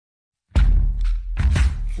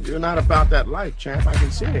You're not about that life, champ. I can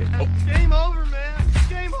see it. Game over, man.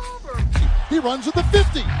 Game over. He runs at the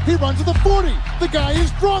 50. He runs at the 40. The guy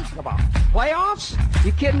is drunk. Come on. Playoffs?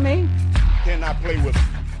 You kidding me? Cannot play with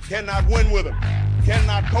him. Cannot win with him.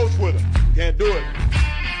 Cannot coach with him. Can't do it.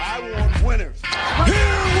 I want winners.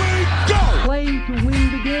 Here we go. Play to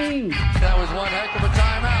win the game. That was one heck of a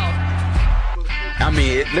timeout. I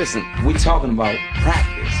mean, listen, we talking about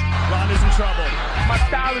practice. Ron is in trouble. My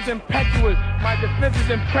style is impetuous, my defense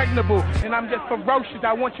is impregnable, and I'm just ferocious.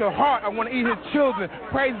 I want your heart, I want to eat his children.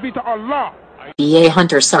 Praise be to Allah. B.A.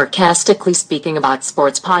 Hunter sarcastically speaking about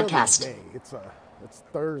sports podcast. It's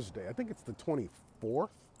Thursday. I think it's the 24th,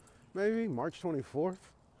 maybe March 24th.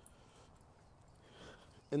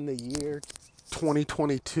 In the year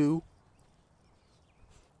 2022.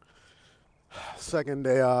 Second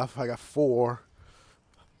day off. I got 4.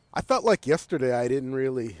 I felt like yesterday I didn't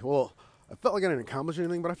really, I felt like I didn't accomplish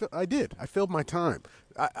anything, but I did. I filled my time.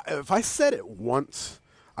 If I said it once,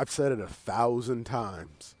 I've said it 1,000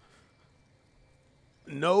 times.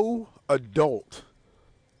 No adult,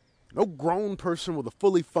 no grown person with a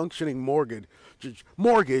fully functioning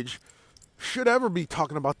mortgage should ever be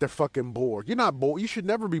talking about their fucking bored. You're not bored. You should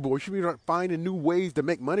never be bored. You should be finding new ways to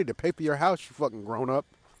make money to pay for your house, you fucking grown up.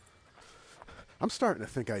 I'm starting to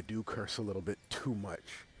think I do curse a little bit too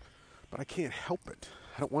much, but I can't help it.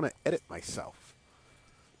 I don't want to edit myself.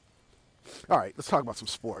 All right, let's talk about some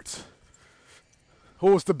sports.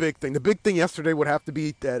 What was the big thing? The big thing yesterday would have to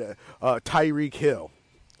be that Tyreek Hill.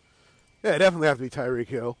 Yeah, it definitely have to be Tyreek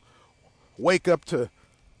Hill. Wake up to,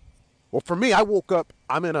 well, for me, I woke up.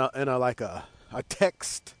 I'm in a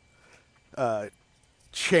text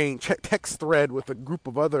chain, text thread with a group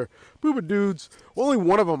of other dudes. Only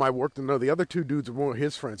one of them I worked to know. The other 2 dudes are one of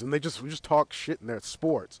his friends, and we just talk shit in their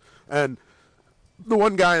sports. And the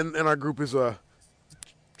one guy in our group is a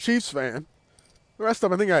Chiefs fan. The rest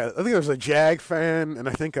of them, I think there's a Jag fan, and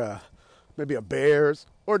I think maybe a Bears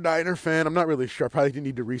or Niner fan. I'm not really sure. I probably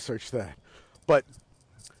need to research that. But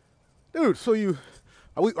dude, so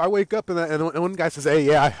I wake up and one guy says, "Hey,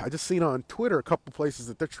 yeah, I just seen on Twitter a couple places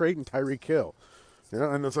that they're trading Tyreek Hill." You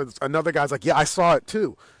know, and so another guy's like, "Yeah, I saw it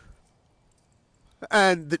too."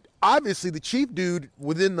 And obviously the chief dude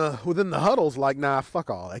within the huddle's like, "Nah,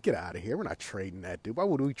 fuck all that. Get out of here. We're not trading that dude. Why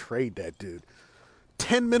would we trade that dude?"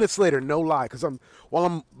 10 minutes later, no lie, because while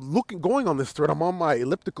I'm going on this thread, I'm on my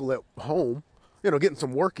elliptical at home, getting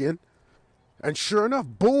some work in, and sure enough,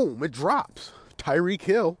 boom, it drops. Tyreek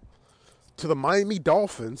Hill to the Miami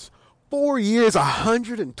Dolphins, 4 years,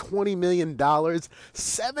 $120 million,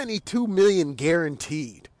 72 million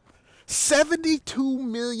guaranteed. $72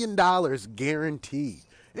 million guaranteed.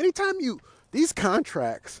 Anytime these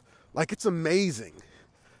contracts, like, it's amazing.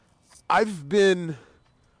 I've been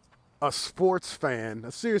a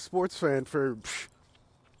serious sports fan for,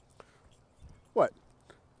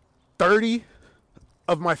 30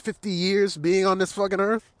 of my 50 years being on this fucking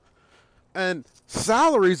earth? And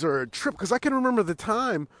salaries are a trip, because I can remember the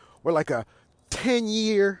time where like a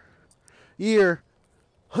 10-year,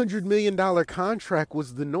 $100 million contract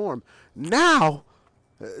was the norm. Now,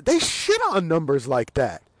 they shit on numbers like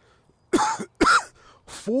that.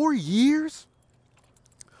 4 years?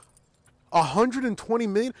 120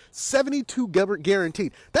 million, 72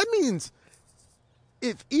 guaranteed. That means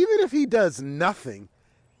even if he does nothing,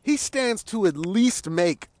 he stands to at least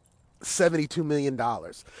make $72 million.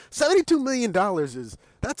 $72 million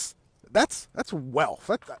that's wealth.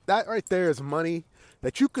 That right there is money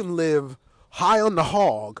that you can live high on the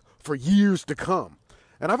hog for years to come.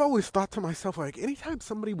 And I've always thought to myself, like, anytime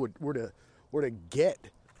somebody were to get,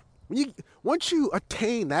 once you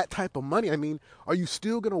attain that type of money, I mean, are you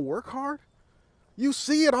still going to work hard? You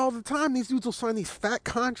see it all the time. These dudes will sign these fat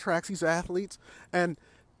contracts, these athletes, and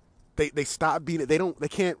they stop being, they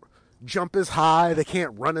can't jump as high, they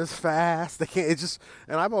can't run as fast, and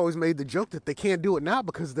I've always made the joke that they can't do it now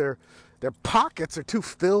because their pockets are too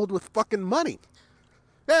filled with fucking money.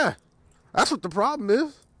 Yeah, that's what the problem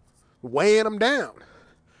is, weighing them down.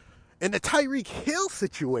 In the Tyreek Hill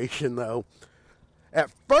situation, though, at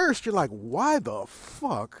first you're like, why the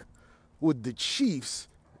fuck would the Chiefs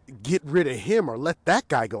get rid of him or let that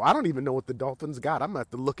guy go? I don't even know what the Dolphins got. I'm going to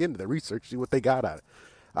have to look into the research, see what they got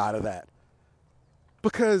out of that.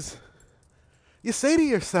 Because you say to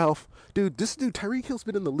yourself, dude, Tyreek Hill's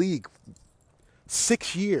been in the league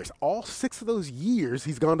 6 years. All 6 of those years,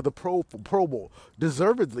 he's gone to the Pro Bowl,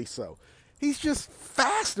 deservedly so. He's just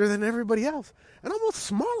faster than everybody else and almost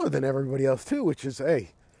smaller than everybody else too, which is,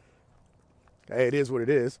 hey, it is what it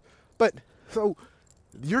is. But so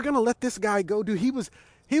you're going to let this guy go, dude? He's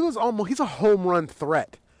a home run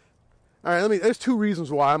threat. All right, there's two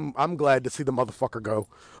reasons why I'm glad to see the motherfucker go.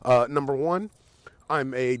 Number one,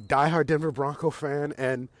 I'm a diehard Denver Bronco fan,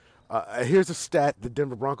 and here's a stat the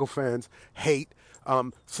Denver Bronco fans hate.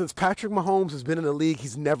 Since Patrick Mahomes has been in the league,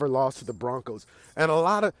 he's never lost to the Broncos, and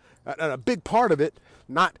a big part of it,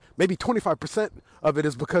 not maybe 25% of it,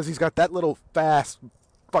 is because he's got that little fast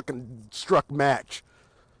fucking struck match,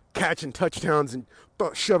 catching touchdowns and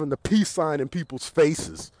shoving the peace sign in people's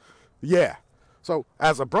faces. Yeah. So,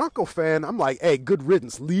 as a Bronco fan, I'm like, hey, good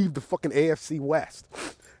riddance. Leave the fucking AFC West.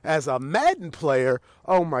 As a Madden player,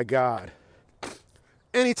 oh my God.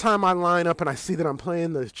 Anytime I line up and I see that I'm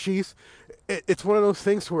playing the Chiefs, it's one of those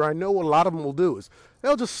things where I know what a lot of them will do is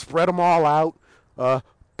they'll just spread them all out,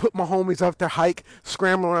 put my homies up there, hike,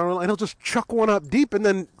 scramble around, and he'll just chuck one up deep, and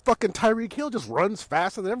then fucking Tyreek Hill just runs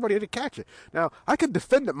faster than everybody to catch it. Now, I could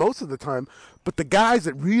defend it most of the time, but the guys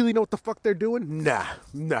that really know what the fuck they're doing, nah,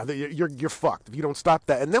 you're fucked if you don't stop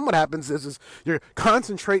that. And then what happens is you're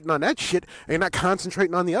concentrating on that shit, and you're not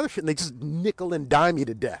concentrating on the other shit, and they just nickel and dime you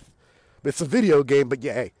to death. It's a video game, but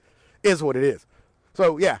yeah, hey, is what it is.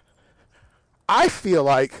 So, yeah, I feel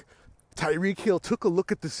like Tyreek Hill took a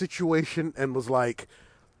look at the situation and was like,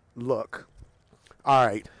 look, all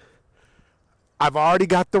right, I've already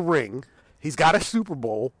got the ring. He's got a Super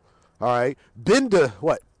Bowl, all right. Been to,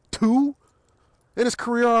 2 in his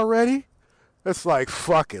career already? It's like,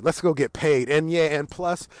 fuck it, let's go get paid. And yeah, and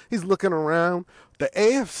plus, he's looking around. The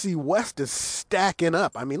AFC West is stacking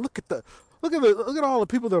up. I mean, look at all the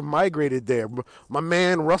people that have migrated there. My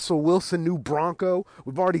man Russell Wilson, new Bronco.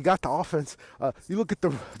 We've already got the offense. You look at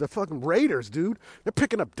the fucking Raiders, dude. They're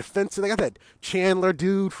picking up defensive. They got that Chandler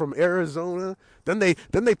dude from Arizona. Then they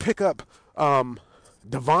pick up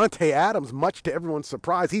Devontae Adams, much to everyone's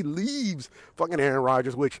surprise. He leaves fucking Aaron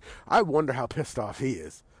Rodgers, which I wonder how pissed off he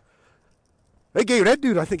is. They gave that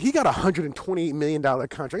dude, I think he got a $128 million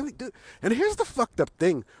contract. Dude, and here's the fucked up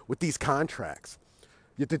thing with these contracts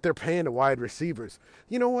that they're paying to wide receivers.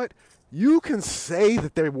 You know what? You can say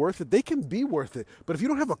that they're worth it. They can be worth it. But if you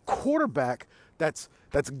don't have a quarterback that's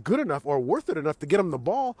good enough or worth it enough to get them the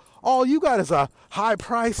ball, all you got is a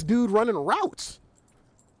high-priced dude running routes.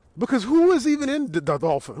 Because who is even in the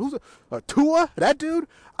Dolphins? Who's Tua? That dude?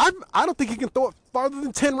 I don't think he can throw it farther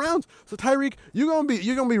than 10 rounds. So Tyreek, you're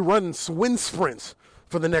gonna be running wind sprints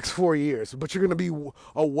for the next 4 years, but you're gonna be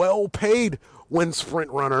a well-paid wind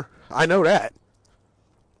sprint runner. I know that.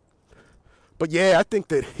 But yeah, I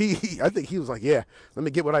think he was like, yeah, let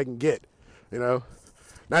me get what I can get. You know,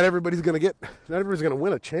 not everybody's gonna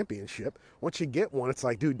win a championship. Once you get one, it's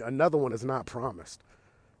like, dude, another one is not promised.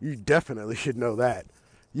 You definitely should know that.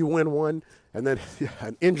 You win one, and then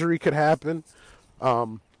an injury could happen.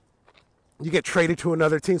 You get traded to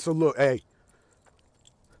another team. So look, hey,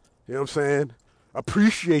 you know what I'm saying?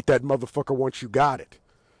 Appreciate that motherfucker once you got it.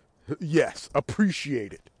 Yes,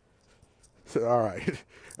 appreciate it. All right.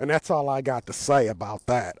 And that's all I got to say about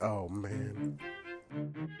that. Oh, man.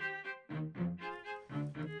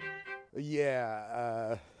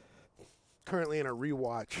 Yeah. Currently in a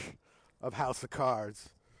rewatch of House of Cards.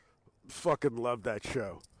 Fucking love that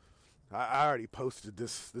show. I already posted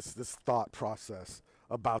this thought process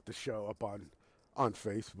about the show up on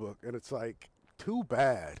Facebook. And it's like, too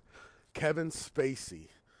bad Kevin Spacey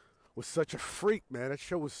was such a freak, man. That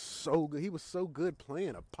show was so good. He was so good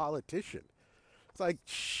playing a politician. It's like,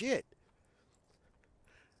 shit.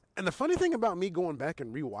 And the funny thing about me going back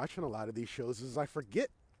and rewatching a lot of these shows is I forget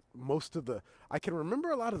I can remember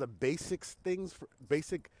a lot of the basic,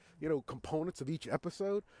 components of each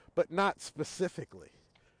episode, but not specifically.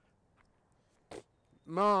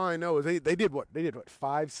 All I know is they did what?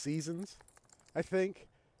 5 seasons, I think.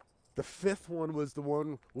 The 5th one was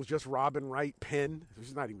just Robin Wright Penn.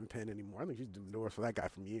 She's not even Penn anymore. I think she's doing doors for that guy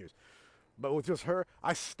from years. But with just her,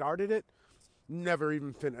 I started it. Never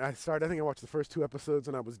even finished. I think I watched the first 2 episodes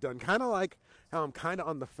and I was done. Kind of like how I'm kind of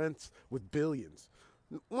on the fence with Billions.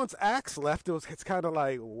 Once Axe left, it's kind of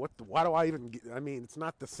like, why do I even get, I mean, it's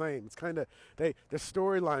not the same. It's kind of, their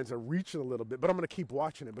storylines are reaching a little bit, but I'm going to keep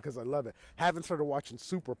watching it because I love it. Haven't started watching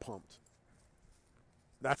Super Pumped.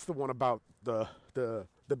 That's the one about the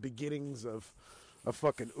beginnings of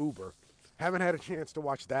fucking Uber. Haven't had a chance to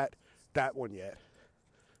watch that one yet.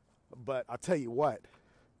 But I'll tell you what,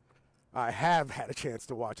 I have had a chance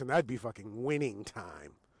to watch, and that'd be fucking Winning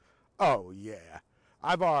Time. Oh yeah,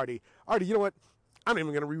 I've already. You know what? I'm not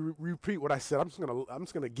even gonna repeat what I said. I'm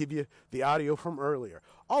just gonna give you the audio from earlier.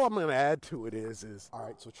 All I'm gonna add to it is all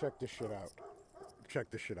right. So check this shit out.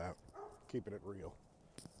 Keeping it real.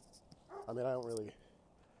 I mean, I don't really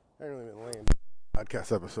been laying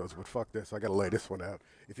podcast episodes, but fuck this. I gotta lay this one out.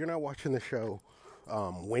 If you're not watching the show,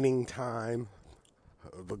 Winning Time.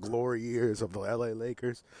 the glory years of the LA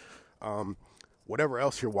Lakers. Whatever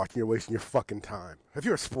else you're watching, you're wasting your fucking time. If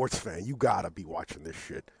you're a sports fan, you gotta be watching this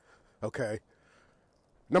shit. Okay?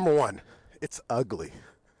 Number one, it's ugly.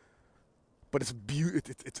 But it's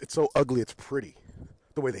it's so ugly, it's pretty.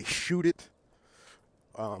 The way they shoot it,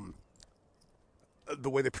 the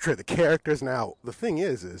way they portray the characters. Now, the thing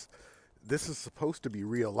is this is supposed to be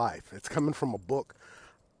real life. It's coming from a book.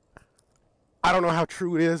 I don't know how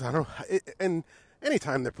true it is. And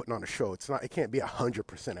anytime they're putting on a show, it can't be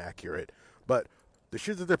 100% accurate. But the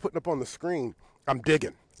shit that they're putting up on the screen, I'm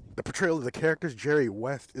digging. The portrayal of the characters, Jerry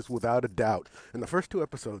West, is without a doubt. In the first 2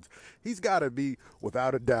 episodes, he's got to be,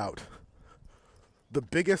 without a doubt, the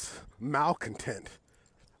biggest malcontent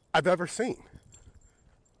I've ever seen.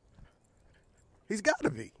 He's got to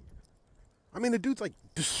be. I mean, the dude's like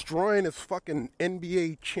destroying his fucking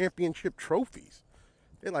NBA championship trophies.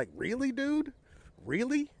 They're like, really, dude?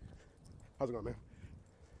 Really? How's it going, man?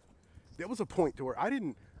 There was a point to where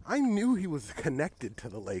I knew he was connected to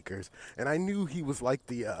the Lakers, and I knew he was like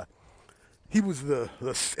the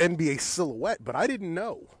NBA silhouette, but I didn't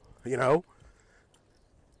know, you know?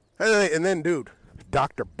 And then, dude,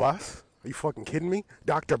 Dr. Buss? Are you fucking kidding me?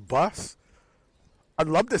 Dr. Buss? I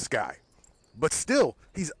love this guy, but still,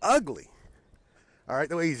 he's ugly. All right,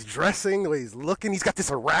 the way he's dressing, the way he's looking, he's got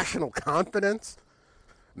this irrational confidence.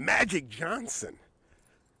 Magic Johnson.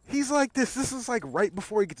 He's like this. This is like right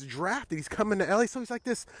before he gets drafted. He's coming to LA, so he's like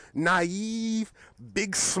this naive,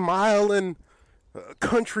 big smiling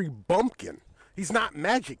country bumpkin. He's not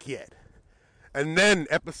Magic yet. And then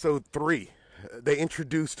episode 3, they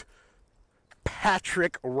introduced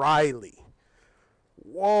Patrick Riley.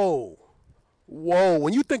 Whoa.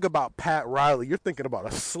 When you think about Pat Riley, you're thinking about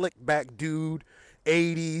a slick back dude,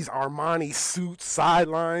 80s Armani suit,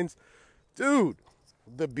 sidelines. Dude,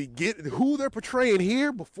 who they're portraying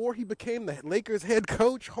here before he became the Lakers head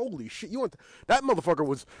coach, holy shit. That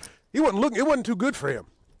motherfucker he wasn't looking, it wasn't too good for him.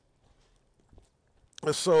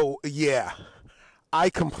 So, yeah, I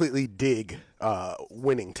completely dig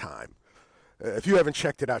Winning Time. If you haven't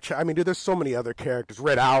checked it out, I mean, dude, there's so many other characters.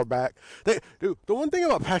 Red Auerbach. Dude, the one thing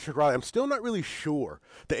about Patrick Riley, I'm still not really sure.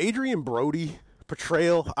 The Adrian Brody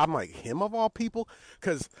portrayal, I'm like, him of all people?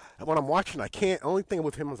 Because when I'm watching, only thing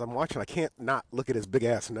with him is I'm watching, I can't not look at his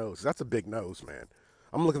big-ass nose. That's a big nose, man.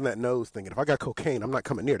 I'm looking at that nose thinking, if I got cocaine, I'm not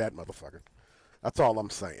coming near that motherfucker. That's all I'm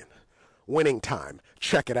saying. Winning Time.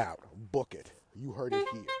 Check it out. Book it. You heard it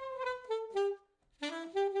here.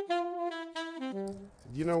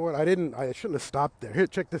 You know what? I shouldn't have stopped there. Here,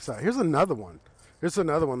 check this out. Here's another one. Here's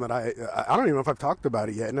another one that I don't even know if I've talked about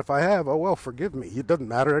it yet. And if I have, oh, well, forgive me. It doesn't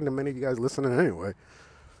matter. Ain't many of you guys listening anyway.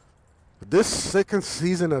 This second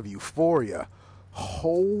season of Euphoria,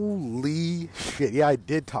 holy shit. Yeah, I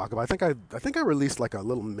did talk about it. I think I released like a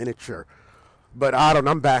little miniature. But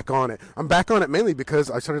I'm back on it. I'm back on it mainly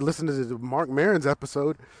because I started listening to the Mark Maron's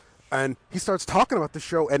episode. And he starts talking about the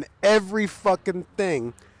show. And every fucking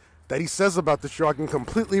thing that he says about the show, I can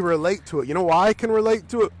completely relate to it. You know why I can relate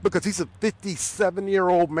to it? Because he's a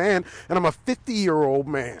 57-year-old man, and I'm a 50-year-old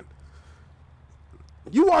man.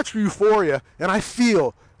 You watch Euphoria, and I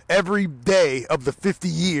feel every day of the 50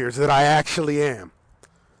 years that I actually am.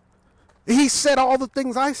 He said all the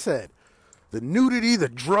things I said. The nudity, the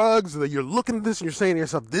drugs, you're looking at this and you're saying to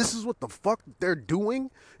yourself, this is what the fuck they're doing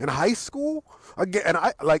in high school? Again, and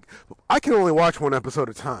I can only watch one episode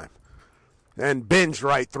at a time. And binge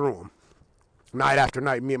right through them, night after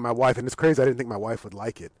night, me and my wife. And it's crazy, I didn't think my wife would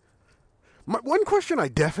like it. One question I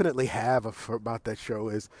definitely have about that show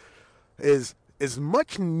is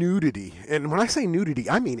much nudity. And when I say nudity,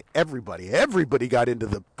 I mean everybody. Everybody got into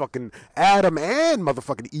the fucking Adam and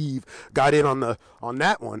motherfucking Eve got in on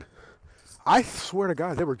that one. I swear to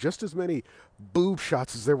God, there were just as many boob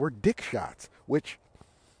shots as there were dick shots, which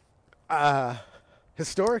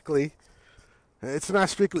historically, it's not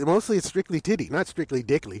strictly, mostly it's strictly titty, not strictly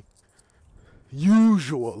dickly.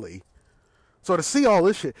 Usually. So to see all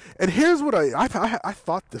this shit, and here's what I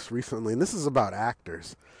thought this recently, and this is about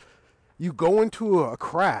actors. You go into a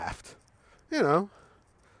craft, you know,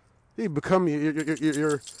 you become,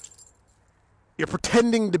 you're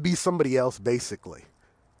pretending to be somebody else, basically.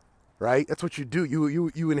 Right? That's what you do.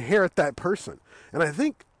 You inherit that person. And I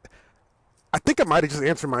think I might have just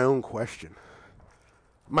answered my own question.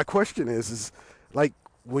 My question is like,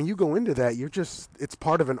 when you go into that, it's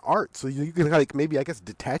part of an art. So you can, like, maybe, I guess,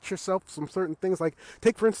 detach yourself from certain things. Like,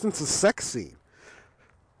 take, for instance, a sex scene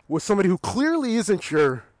with somebody who clearly isn't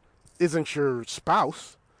your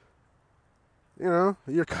spouse. You know,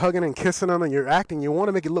 you're hugging and kissing them and you're acting. You want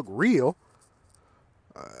to make it look real.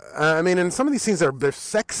 I mean, and some of these scenes their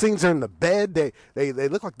sex scenes are in the bed. They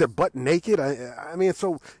look like they're butt naked. I mean,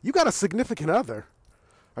 so you got a significant other.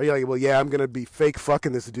 Are you like, well, yeah, I'm gonna be fake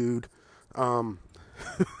fucking this dude, in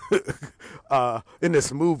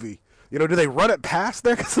this movie? You know, do they run it past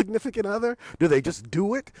their significant other? Do they just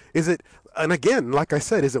do it? Is it? And again, like I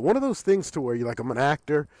said, is it one of those things to where you're like, I'm an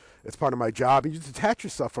actor, it's part of my job, and you just detach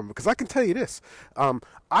yourself from it? Because I can tell you this,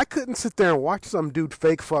 I couldn't sit there and watch some dude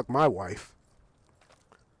fake fuck my wife.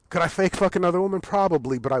 Could I fake fuck another woman?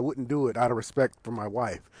 Probably, but I wouldn't do it out of respect for my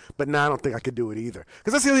wife. But now I don't think I could do it either.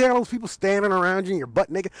 Because I see all those people standing around you and you're butt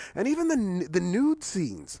naked. And even the nude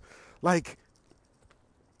scenes. Like,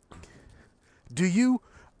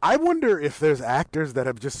 I wonder if there's actors that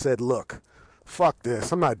have just said, look, fuck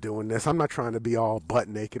this. I'm not doing this. I'm not trying to be all butt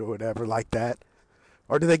naked or whatever like that.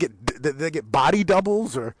 Or do they get body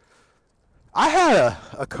doubles? Or I had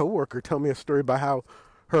a coworker tell me a story about how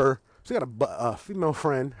she got a female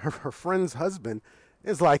friend. Her friend's husband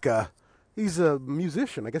is like he's a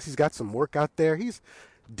musician. I guess he's got some work out there. He's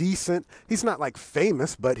decent. He's not like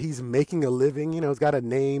famous, but he's making a living. You know, he's got a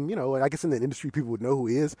name. You know, I guess in the industry people would know who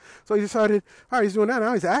he is. So he decided, all right, he's doing that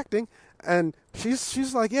now. He's acting, and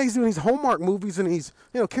she's like, yeah, he's doing these Hallmark movies, and he's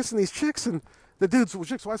kissing these chicks. And the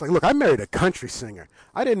chick's wife's like, look, I married a country singer.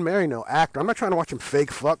 I didn't marry no actor. I'm not trying to watch him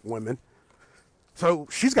fake fuck women. So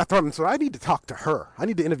she's got thrown. So I need to talk to her. I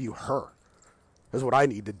need to interview her. That's what I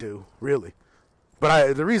need to do, really.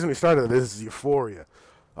 But the reason we started this is Euphoria.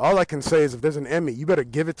 All I can say is if there's an Emmy, you better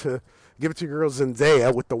give it to your girl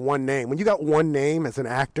Zendaya with the one name. When you got one name as an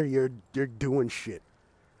actor, you're doing shit.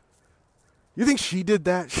 You think she did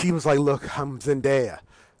that? She was like, look, I'm Zendaya.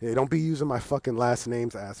 Yeah, don't be using my fucking last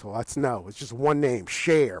names, asshole. It's just one name.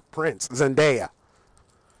 Cher, Prince, Zendaya.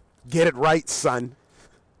 Get it right, son.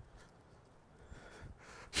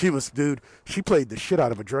 She played the shit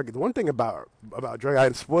out of a drug. The one thing about drug,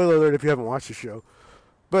 and spoiler alert if you haven't watched the show,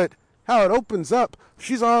 but how it opens up,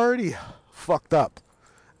 she's already fucked up.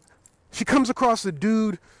 She comes across a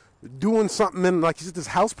dude doing something in, like, he's at this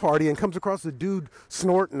house party and comes across a dude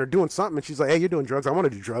snorting or doing something, and she's like, hey, you're doing drugs, I want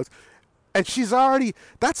to do drugs. And she's already,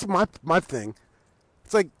 that's my thing.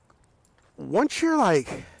 It's like, once you're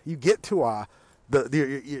like, you get to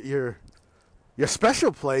your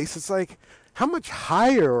special place, it's like, how much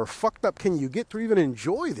higher or fucked up can you get to even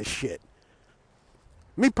enjoy this shit?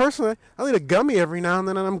 Me personally, I'll eat a gummy every now and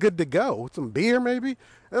then and I'm good to go. With some beer maybe,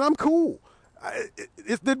 and I'm cool.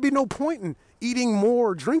 There'd be no point in eating more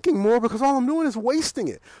or drinking more because all I'm doing is wasting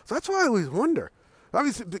it. So that's why I always wonder.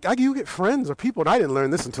 Obviously, you get friends or people, and I didn't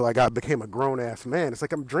learn this until I became a grown-ass man. It's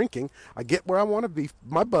like I'm drinking, I get where I want to be,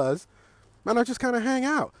 my buzz, and I just kind of hang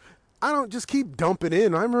out. I don't just keep dumping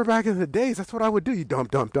in. I remember back in the days, that's what I would do. You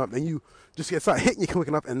dump, and you just start hitting you quick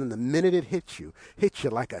enough, and then the minute it hits you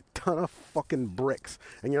like a ton of fucking bricks,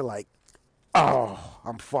 and you're like, oh,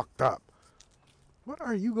 I'm fucked up. What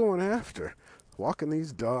are you going after? Walking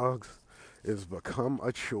these dogs has become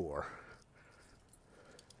a chore.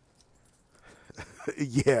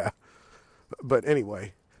 Yeah. But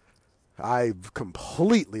anyway, I've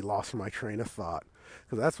completely lost my train of thought.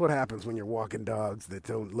 Because that's what happens when you're walking dogs that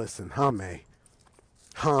don't listen. Hame.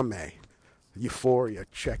 Euphoria.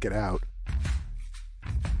 Check it out.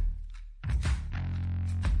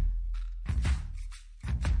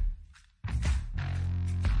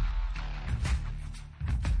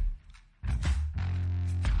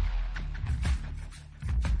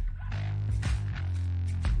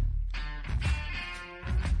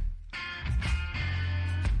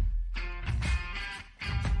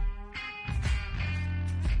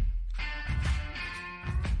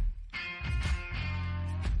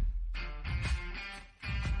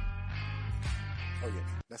 Oh, yeah,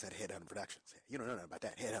 that's at Headhunter Productions. You don't know nothing about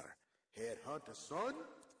that. Headhunter, son.